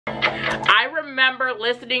I remember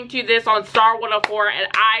listening to this on Star 104 and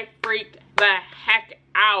I freaked the heck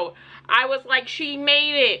out. I was like, she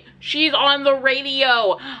made it. She's on the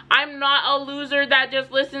radio. I'm not a loser that just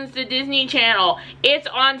listens to Disney Channel. It's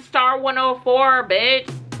on Star 104,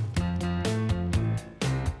 bitch.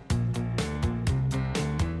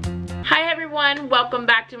 Hi everyone, welcome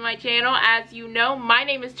back to my channel. As you know, my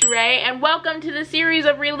name is Teray and welcome to the series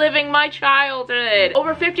of Reliving My Childhood.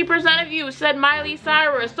 Over 50% of you said Miley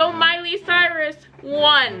Cyrus, so Miley Cyrus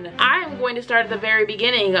won. I am going to start at the very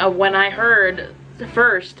beginning of when I heard the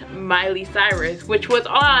first Miley Cyrus, which was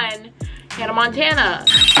on Hannah Montana.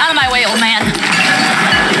 Out of my way, old man.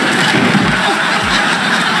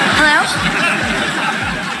 Hello?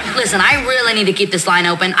 Listen, I really need to keep this line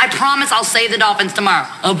open. I promise I'll save the dolphins tomorrow.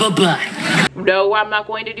 Bye-bye. No, I'm not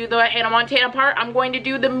going to do the Hannah Montana part. I'm going to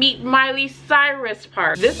do the Meet Miley Cyrus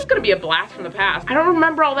part. This is going to be a blast from the past. I don't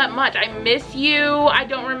remember all that much. I Miss You. I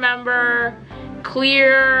don't remember.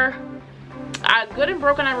 Clear. Good and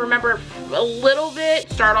Broken I remember a little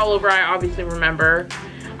bit. Start All Over I obviously remember.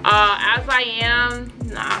 As I Am,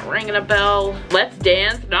 not ringing a bell. Let's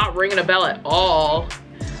Dance, not ringing a bell at all.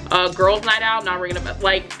 Girls Night Out, not ringing a bell.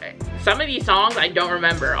 Like, some of these songs I don't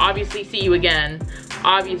remember. Obviously See You Again.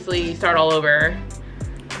 Obviously Start All Over.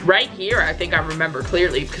 Right Here I think I remember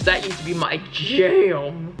clearly because that used to be my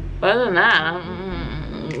jam. Other than that,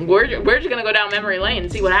 we're just gonna go down memory lane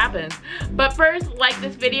and see what happens. But first, like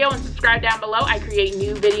this video and subscribe down below. I create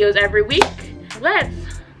new videos every week. Let's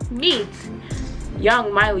meet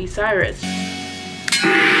young Miley Cyrus.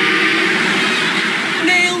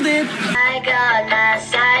 Nailed it. I got my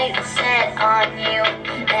sights set on you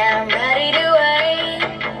and I'm ready to wait.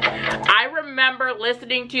 I remember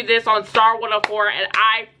listening to this on Star 104 and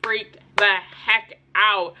I freaked the heck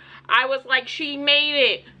out. I was like, she made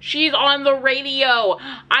it. She's on the radio.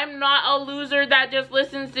 I'm not a loser that just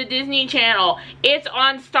listens to Disney Channel. It's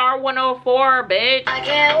on Star 104, bitch. I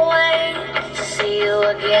can't wait to see you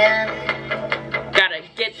again. Gotta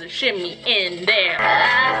get the shimmy in there.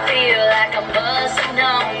 I feel like I'm buzzing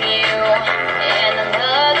on you in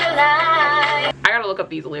another life. I gotta look up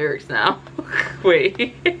these lyrics now.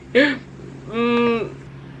 Wait.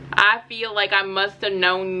 I feel like I must have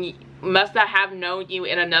known you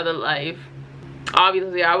in another life.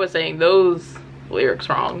 Obviously I was saying those lyrics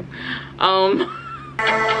wrong.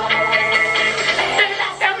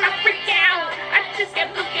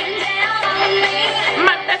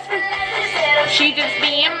 She just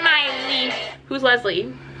being Miley. Who's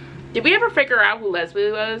Leslie? Did we ever figure out who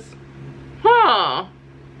Leslie was? Huh.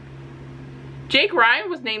 Jake Ryan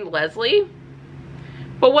was named Leslie?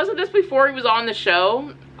 But wasn't this before he was on the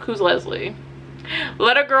show? Who's Leslie?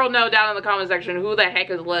 Let a girl know down in the comment section who the heck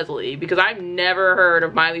is Leslie, because I've never heard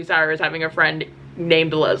of Miley Cyrus having a friend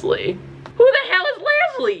named Leslie. Who the hell is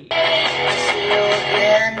Leslie? You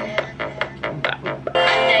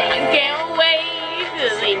can't wait to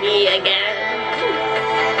see me again.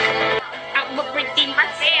 I'm repeating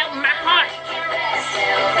myself, my heart.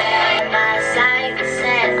 My sights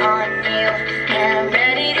set on you and I'm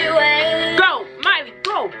ready to wait. Go, Miley,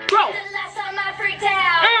 go, go. The last time I freaked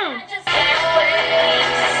out, I just can't wait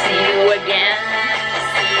to see you again.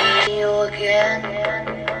 See you again.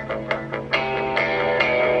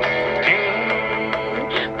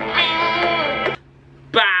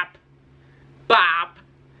 Bop, bop.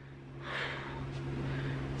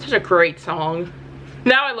 Such a great song.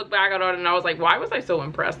 Now I look back on it and I was like, why was I so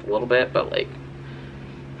impressed a little bit? But like,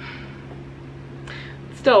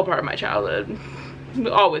 still a part of my childhood.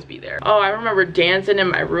 Will always be there. Oh, I remember dancing in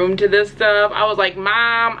my room to this stuff. I was like,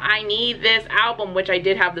 Mom, I need this album, which I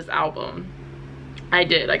did have this album. I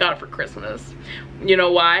did. I got it for Christmas. You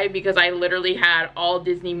know why? Because I literally had all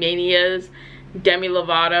Disney Manias, Demi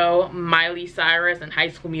Lovato, Miley Cyrus, and High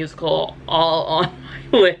School Musical all on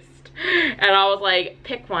my list. And I was like,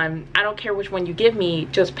 pick one. I don't care which one you give me,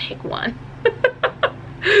 just pick one.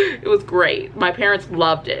 It was great. My parents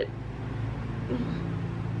loved it.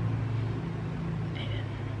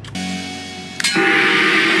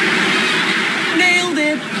 Nailed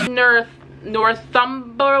it.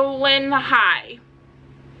 Northumberland High.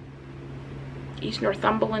 East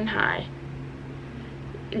Northumberland High.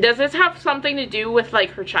 Does this have something to do with like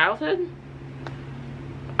her childhood?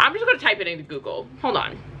 I'm just gonna type it into Google. Hold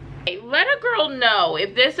on. Okay, let a girl know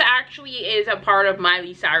if this actually is a part of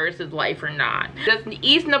Miley Cyrus's life or not. Does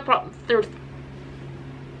East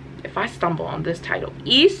if I stumble on this title,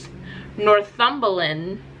 East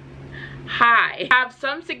Northumberland High have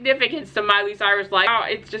some significance to Miley Cyrus' life? Oh,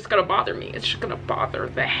 it's just gonna bother me. It's just gonna bother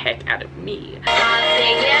the heck out of me.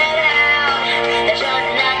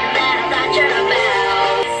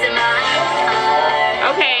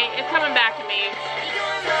 Okay, it's coming back.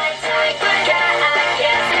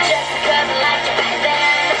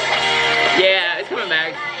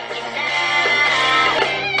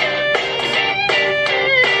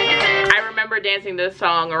 dancing this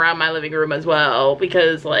song around my living room as well,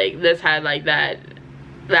 because like this had like that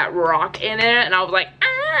rock in it, and I was like,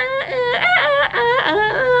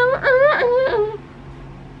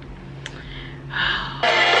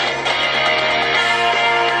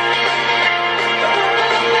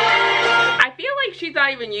 I feel like she's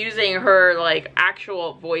not even using her like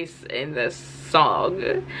actual voice in this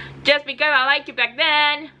song. Just because I liked you back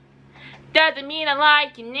then doesn't mean I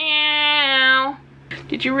like you now.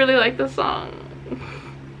 Did you really like this song?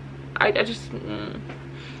 I just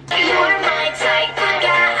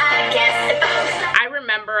I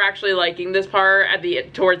remember actually liking this part at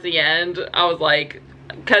towards the end. I was like,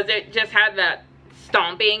 because it just had that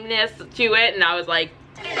stompingness to it, and I was like,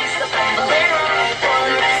 tell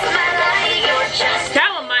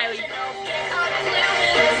him, Miley.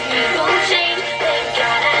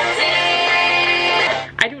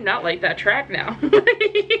 I do not like that track now.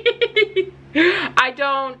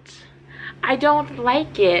 I don't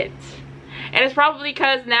like it. And it's probably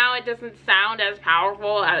because now it doesn't sound as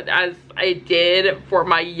powerful as it did for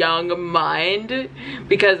my young mind.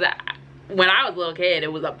 Because when I was a little kid,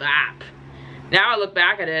 it was a bop. Now I look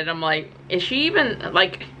back at it and I'm like, is she even,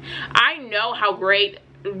 like, I know how great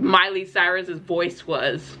Miley Cyrus's voice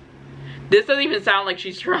was. This doesn't even sound like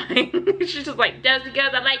she's trying. She's just like, just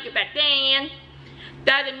because I like you back then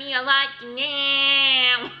doesn't mean I like you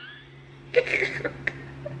now.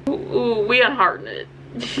 Ooh, we unhearted it.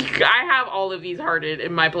 I have all of these hearted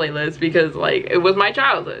in my playlist because like it was my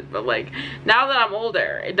childhood, but like now that I'm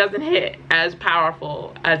older, it doesn't hit as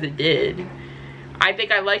powerful as it did. I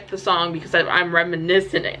think I like the song because I'm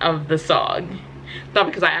reminiscent of the song, not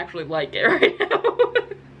because I actually like it right now.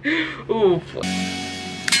 Oof.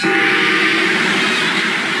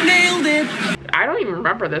 Nailed it. I don't even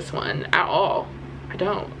remember this one at all. I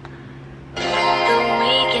don't. The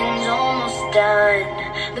weekend's almost done.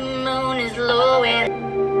 The moon is low and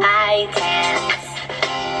I dance.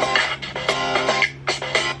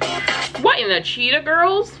 What in the Cheetah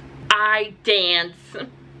Girls? I dance.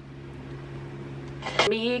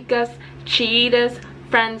 Amigas, cheetahs,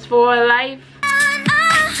 friends for life.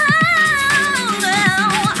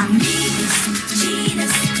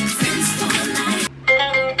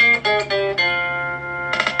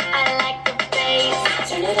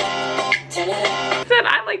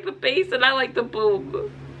 I like the bass and I like the boom.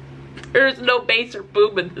 There's no bass or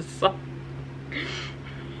boom in this song.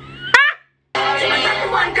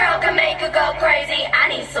 One girl can make her go crazy. I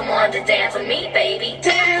need someone to dance with me, baby.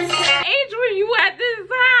 Dance. Age where you at this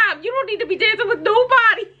time? You don't need to be dancing with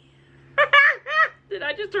nobody. Did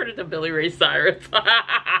I just turn into Billy Ray Cyrus? Real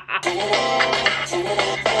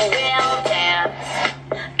dance.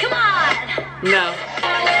 Come on. No.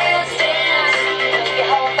 Let's dance. Your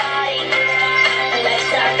whole body. Let's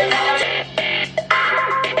start the party.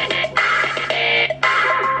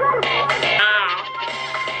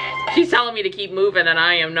 She's telling me to keep moving and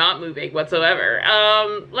I am not moving whatsoever.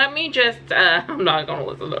 Let me just, I'm not gonna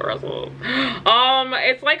listen to the rest of them.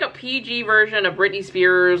 It's like a PG version of Britney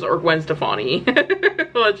Spears or Gwen Stefani.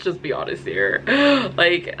 Let's just be honest here.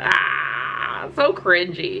 Like, so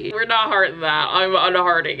cringy. We're not hearting that. I'm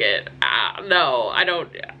unhearting it. No, I don't,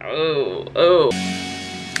 oh.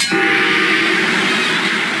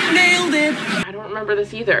 Nailed it. I don't remember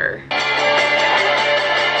this either.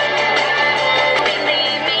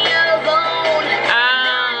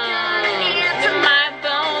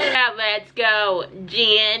 Let's go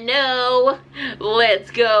G.N.O.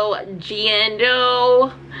 Let's go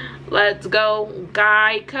G.N.O. Let's go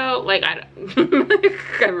Geico. Like, I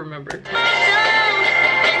can't remember.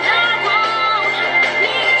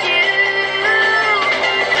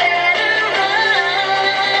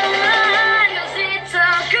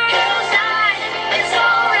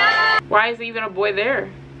 Why is there even a boy there?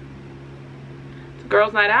 It's a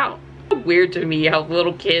girls' night out. It's weird to me how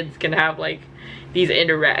little kids can have like these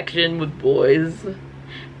interaction with boys.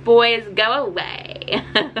 Boys, go away.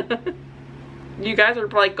 You guys are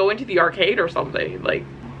like going to the arcade or something, like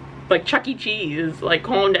Chuck E. Cheese. Like,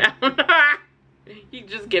 calm down. He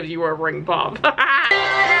just gives you a ring pop.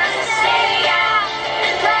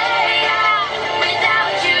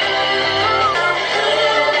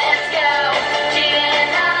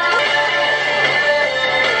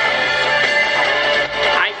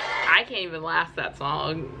 I can't even last that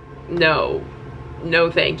song. No.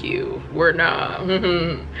 No, thank you. We're not.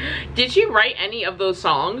 Did she write any of those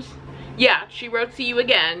songs? Yeah, she wrote See You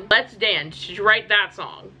Again. Let's Dance. Did she write that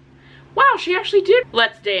song? Wow, she actually did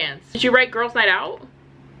Let's Dance. Did she write Girls Night Out?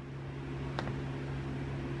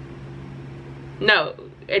 No,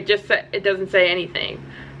 it just it doesn't say anything.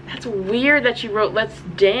 That's weird that she wrote Let's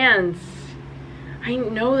Dance. I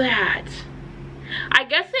didn't know that. I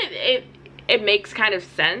guess it makes kind of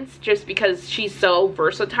sense just because she's so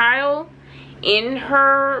versatile in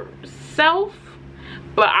herself,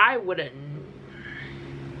 but I wouldn't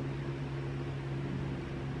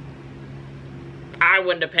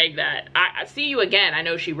have pegged that. I See You Again, I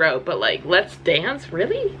know she wrote, but like Let's Dance,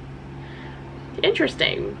 really?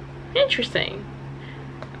 Interesting. Interesting.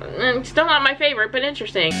 Still not my favorite, but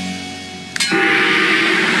interesting.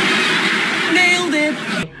 Nailed it.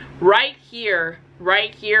 Right Here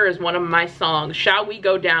is one of my songs. Shall We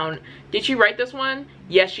Go Down? Did she write this one?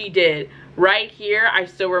 Yes, she did. Right Here, I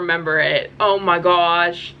still remember it. Oh my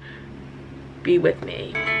gosh. Be with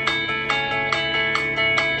me.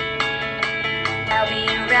 I'll be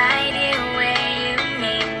right here where you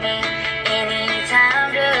need me.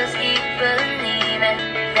 Anytime, just keep believing.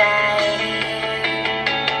 Right here.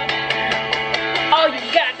 All you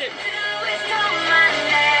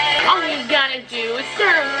gotta do is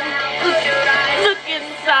turn, look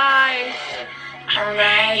inside. I'm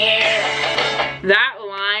right here. That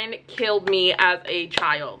line killed me as a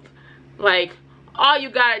child. Like, all you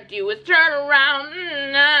gotta do is turn around,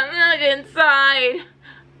 look inside.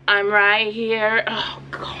 I'm right here. Oh,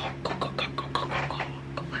 God.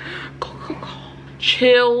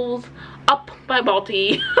 Chills up my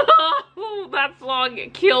body. That song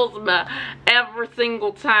kills me every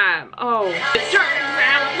single time. Oh. Turn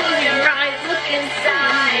around, close your eyes, look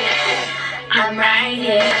inside. I'm right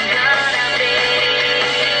here. I'm gonna be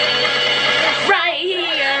right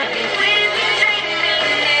here. With you dreaming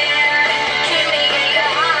near. Keep me in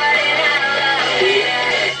your heart and I'll love you.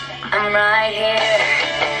 I'm right here.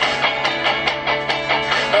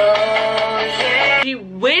 Oh yeah. She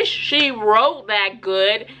wish she wrote that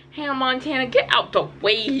good. Hannah Montana, get out the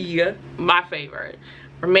way. My favorite.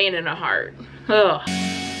 Remain in the Heart. Ugh.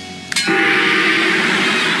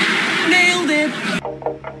 Nailed it.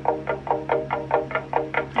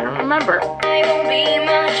 I don't remember. It won't be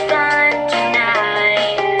much fun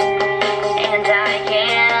tonight, and I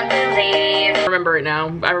can't believe I remember it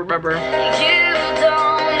now. I remember. you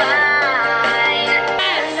don't mind.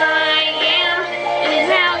 As I am, is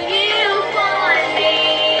how you want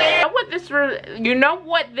me. You know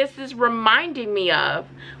what this is reminding me of?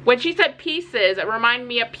 When she said Pieces, it reminded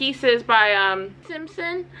me of Pieces by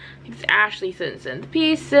Simpson. I think it's Ashley Simpson.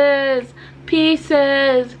 Pieces,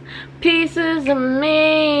 pieces, pieces of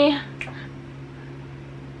me.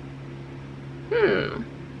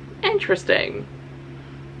 Interesting.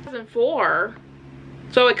 2004.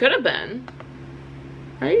 So it could have been.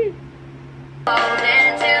 Right? Hold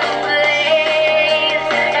into place.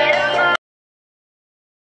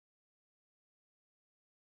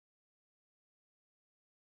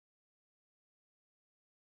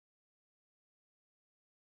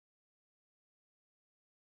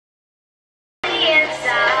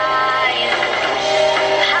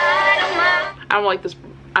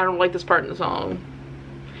 I don't like this part in the song.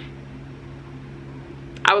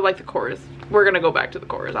 I would like the chorus. We're gonna go back to the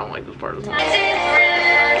chorus. I don't like this part of the song.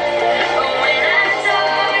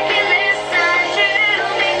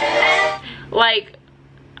 Like,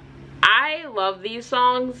 I love these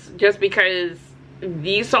songs just because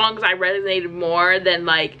these songs I resonated more than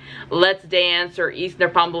like Let's Dance or East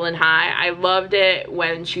Northumberland High. I loved it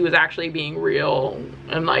when she was actually being real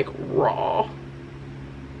and like raw.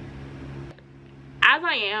 As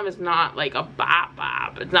I Am is not like a bop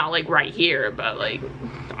bop. It's not like Right Here, but like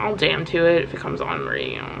I'll jam to it if it comes on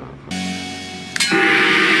radio.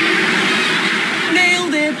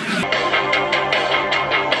 Nailed it.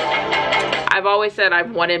 I've always said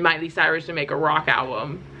I've wanted Miley Cyrus to make a rock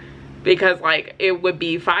album because like it would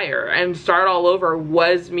be fire, and Start All Over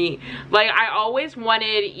was me. Like I always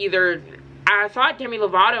wanted either, I thought Demi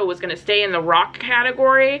Lovato was gonna stay in the rock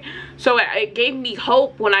category, so it gave me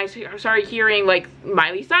hope when I started hearing like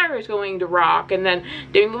Miley Cyrus going to rock and then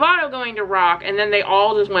Demi Lovato going to rock, and then they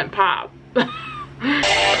all just went pop.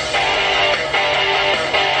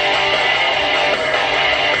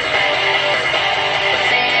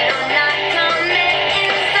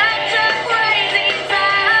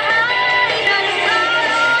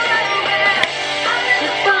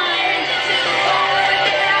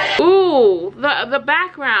 Ooh, the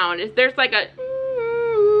background is, there's like a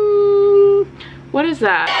what is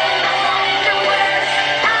that?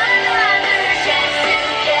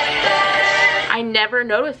 I never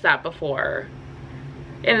noticed that before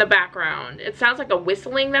in the background. It sounds like a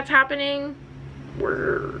whistling that's happening.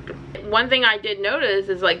 Word. One thing I did notice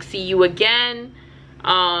is like See You Again,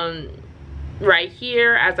 Right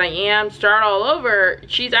Here, As I Am, Start All Over,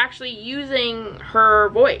 she's actually using her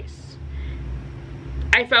voice.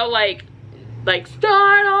 I felt like like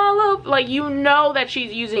start all over, like you know that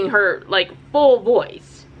she's using her like full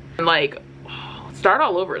voice, and like start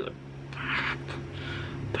all over.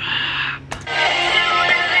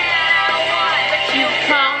 You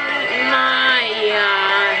come my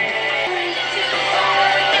yard.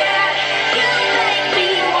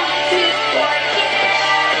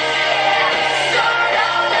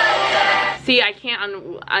 See, I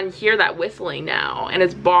can't unhear that whistling now, and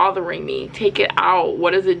it's bothering me. Take it out.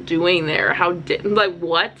 What is it doing there? How like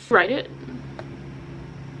what? Write it.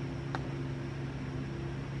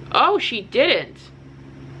 Oh, she didn't.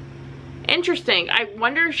 Interesting. I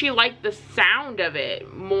wonder if she liked the sound of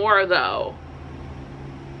it more though.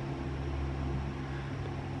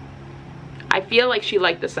 I feel like she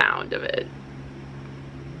liked the sound of it.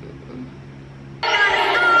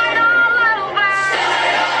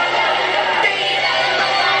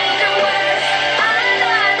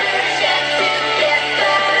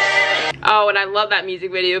 Oh, and I love that music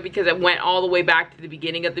video because it went all the way back to the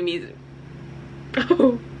beginning of the music.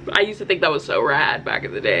 I used to think that was so rad back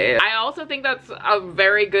in the day. I also think that's a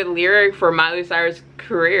very good lyric for Miley Cyrus'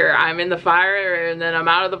 career. I'm in the fire and then I'm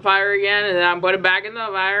out of the fire again, and then I'm put back in the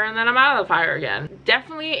fire and then I'm out of the fire again.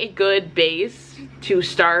 Definitely a good base to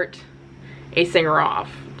start a singer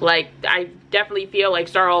off. Like, I definitely feel like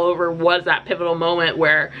Start All Over was that pivotal moment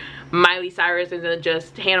where Miley Cyrus isn't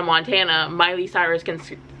just Hannah Montana. Miley Cyrus can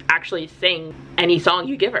actually sing any song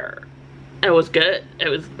you give her. It was good. It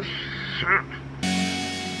was...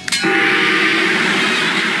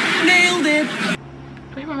 Nailed it.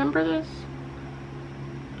 Do I remember this?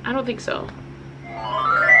 I don't think so.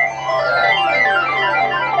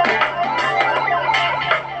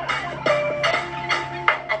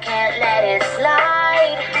 I can't let it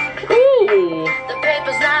slide. Ooh. The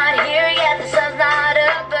paper's not here yet, the sun's not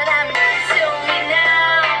up, but I'm to me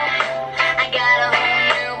now. I got a whole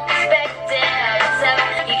new perspective, so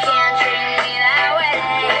you can't treat me that way.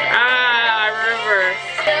 Ah, I remember.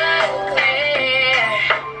 So clear.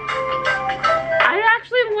 I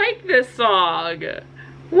actually like this song.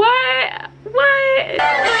 What? What?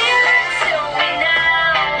 Clear to me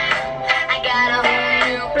now. I got a whole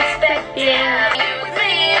new perspective. You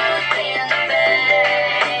see in the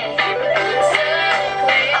bed. So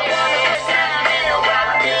clear. I want the first time in a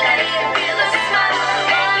while that I even feel a smile on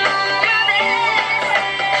my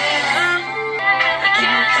face.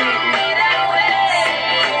 You treat me that way.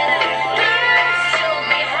 Show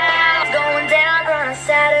me how. It's going down on a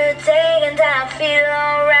Saturday and I feel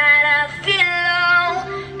alright. I feel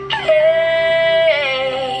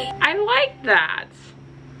okay. I like that.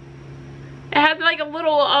 It had like a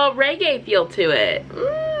little reggae feel to it.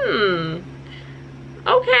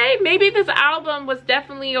 Okay, maybe this album was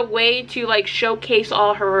definitely a way to like showcase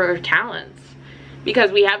all her talents.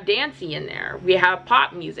 Because we have dancey in there. We have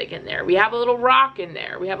pop music in there. We have a little rock in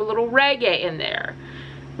there. We have a little reggae in there.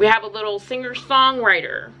 We have a little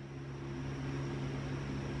singer-songwriter.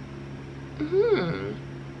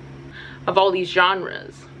 Of all these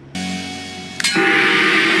genres.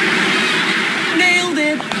 Nailed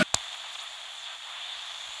it.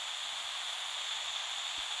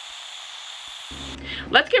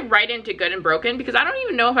 Let's get right into Good and Broken because I don't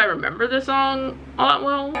even know if I remember this song all that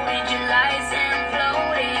well.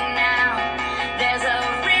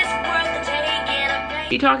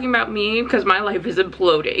 You talking about me? Because my life is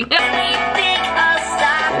imploding. Let's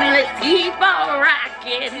keep on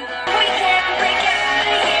rocking.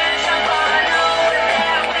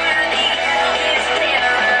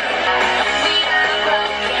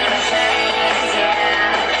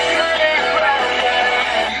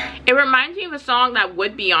 It reminds me of a song that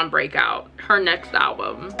would be on Breakout, her next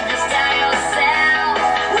album.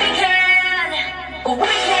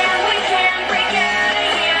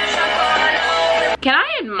 Can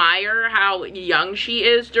I admire how young she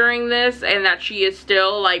is during this and that she is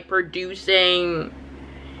still like producing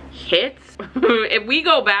hits? If we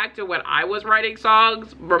go back to when I was writing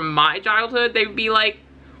songs from my childhood, they'd be like,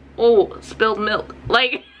 oh, spilled milk.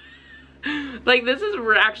 Like this is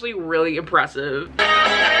actually really impressive.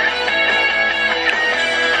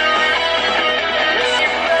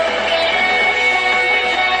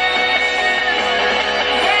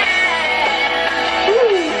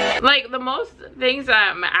 Like, the most things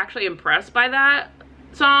that I'm actually impressed by that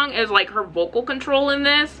song is like her vocal control in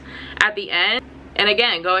this at the end. And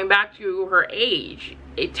again, going back to her age,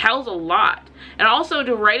 it tells a lot. And also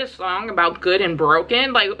to write a song about good and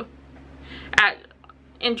broken, like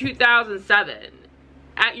in 2007,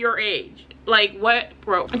 at your age, like what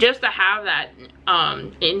broke? Just to have that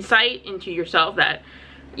insight into yourself that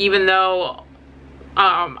even though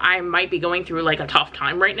I might be going through like a tough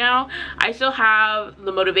time right now, I still have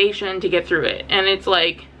the motivation to get through it. And it's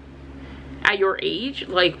like, at your age,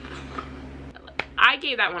 like, I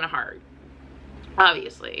gave that one a heart.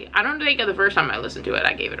 Obviously, I don't think the first time I listened to it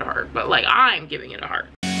I gave it a heart, but like, I'm giving it a heart.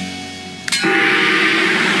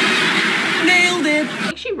 Nailed it. I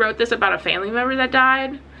think she wrote this about a family member that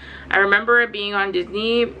died. I remember it being on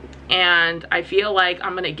Disney, and I feel like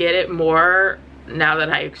I'm gonna get it more now that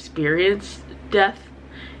I experienced death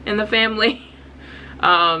in the family.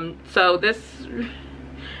 So this,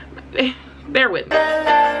 bear with me.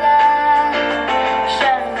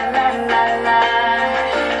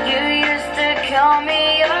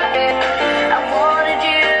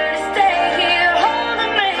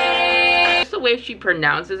 Just the way she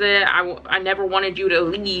pronounces it, I never wanted you to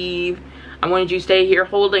leave. I wanted you to stay here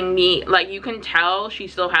holding me. Like, you can tell she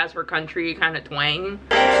still has her country kind of twang.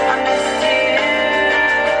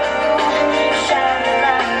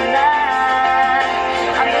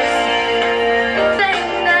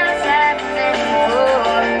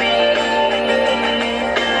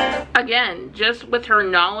 Again, just with her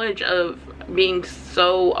knowledge of being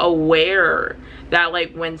so aware that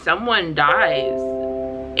like when someone dies,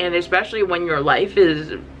 and especially when your life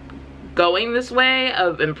is going this way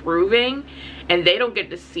of improving and they don't get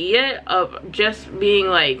to see it, of just being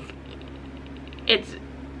like, it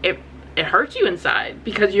hurts you inside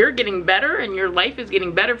because you're getting better and your life is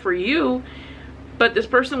getting better for you, but this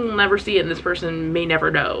person will never see it and this person may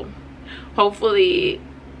never know. Hopefully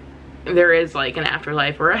there is like an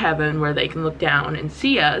afterlife or a heaven where they can look down and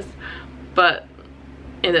see us, but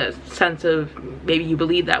in a sense of maybe you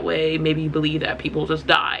believe that way, maybe you believe that people just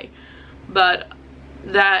die, but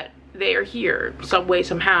that they are here some way,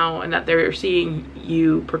 somehow, and that they're seeing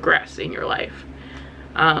you progress in your life.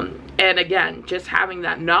 And again, just having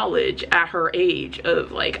that knowledge at her age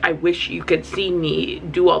of like, I wish you could see me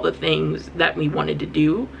do all the things that we wanted to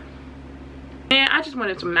do. And I just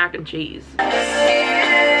wanted some mac and cheese.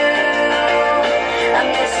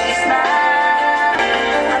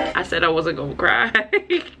 I said I wasn't gonna cry.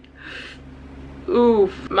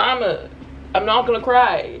 Oof, mama, I'm not gonna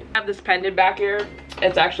cry. I have this pendant back here.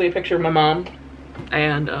 It's actually a picture of my mom,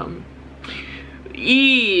 and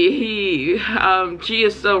she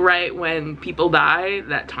is so right. When people die,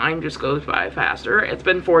 that time just goes by faster. It's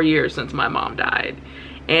been 4 years since my mom died,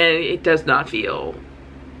 and it does not feel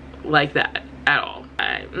like that at all.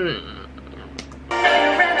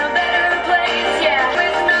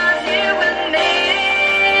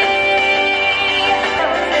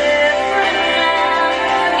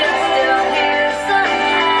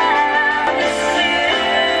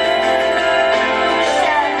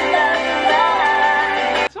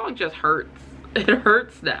 Just hurts. It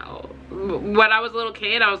hurts now. When I was a little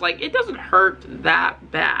kid, I was like, it doesn't hurt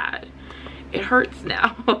that bad. It hurts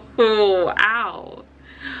now. Oh, ow.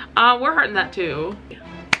 We're hurting that too.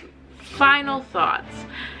 Final thoughts.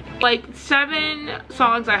 Like 7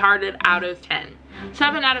 songs I hearted out of 10.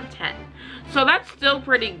 7 out of 10. So that's still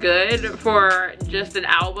pretty good for just an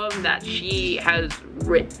album that she has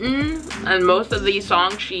written. And most of these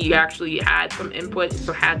songs she actually had some input,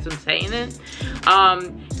 so had some say in it.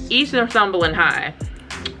 East Northumberland High.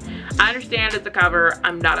 I understand it's a cover.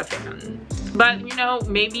 I'm not a fan. But, you know,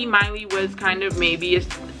 maybe Miley was kind of maybe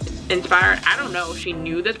inspired. I don't know if she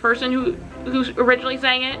knew this person who originally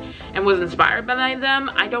sang it and was inspired by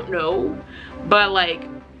them. I don't know. But, like,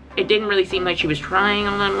 it didn't really seem like she was trying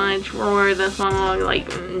all that much for the song. Like,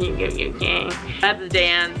 at the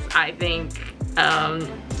dance, I think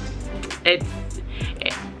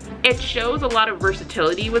it shows a lot of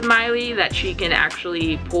versatility with Miley, that she can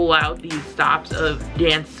actually pull out these stops of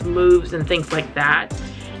dance moves and things like that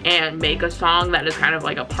and make a song that is kind of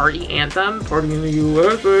like a party anthem. Party in the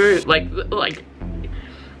USA. Like,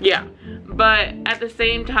 yeah. But at the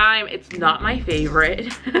same time, it's not my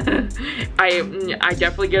favorite. I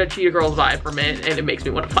definitely get a Cheetah Girls vibe from it, and it makes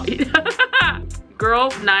me want to fight.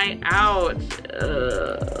 Girls Night Out.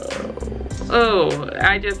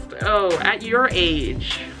 At your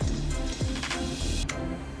age.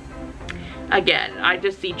 Again, I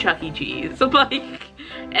just see Chuck E. Cheese. Like,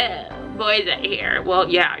 boys are here. Well,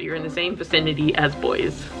 yeah, you're in the same vicinity as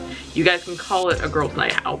boys. You guys can call it a girls'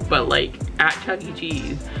 night out, but like at Chuck E.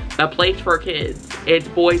 Cheese, a place for kids, it's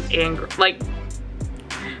boys and girls. Like,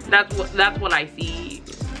 that's what I see.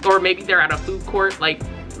 Or maybe they're at a food court. Like,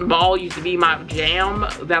 mall used to be my jam.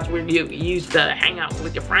 That's where you used to hang out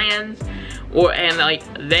with your friends. And like,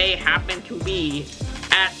 they happen to be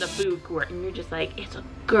at the food court, and you're just like, it's a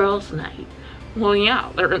girls' night. Well, yeah,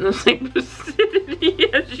 they're in the same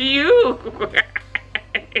vicinity as you.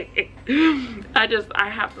 I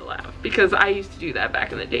have to laugh because I used to do that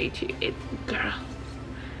back in the day too. It's, girl.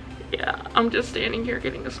 Yeah, I'm just standing here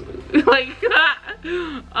getting a smoothie. Like,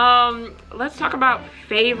 let's talk about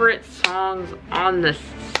favorite songs on the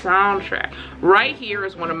soundtrack. Right Here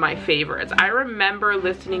is one of my favorites. I remember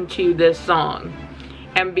listening to this song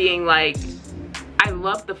and being like, I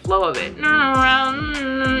love the flow of it.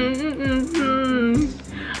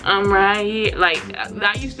 I'm right here. Like,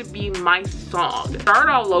 that used to be my song. Start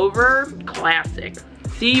All Over, classic.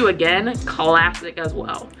 See You Again, classic as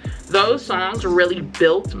well. Those songs really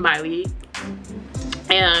built Miley,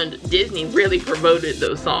 and Disney really promoted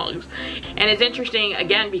those songs. And it's interesting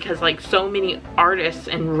again because like so many artists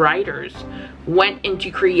and writers went into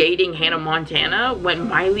creating Hannah Montana when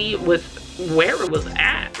Miley was where it was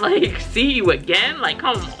at. Like, See You Again, like,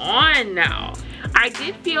 come on now. I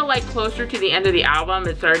did feel like closer to the end of the album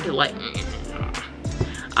it started to like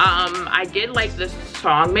I did like the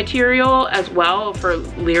song material as well for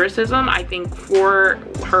lyricism. I think for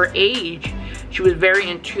her age, she was very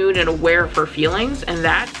in tune and aware of her feelings, and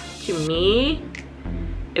that to me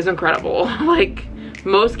is incredible. Like,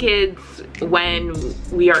 most kids when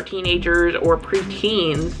we are teenagers or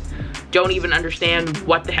preteens don't even understand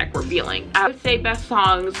what the heck we're feeling. I would say best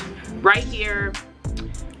songs, Right Here,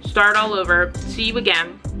 Start All Over, See You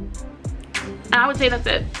Again, and I would say that's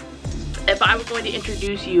it. If I was going to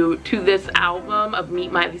introduce you to this album of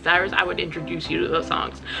Meet Miley Cyrus, I would introduce you to those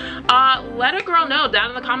songs. Let a girl know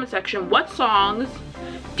down in the comment section what songs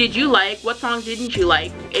did you like, what songs didn't you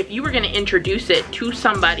like. If you were going to introduce it to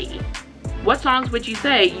somebody, what songs would you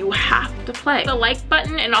say you have to play? The like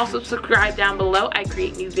button and also subscribe down below. I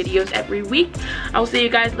create new videos every week. I will see you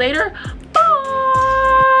guys later. Bye!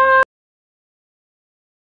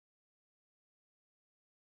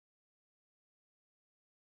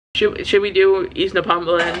 Should we do East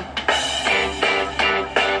Northumberland?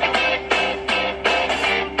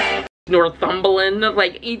 Northumberland,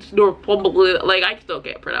 like East Northumberland, like I still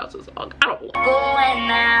can't pronounce this song. I don't know.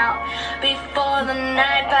 Going out before the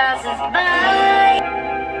night passes by.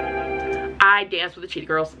 I dance with the Cheetah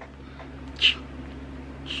Girls.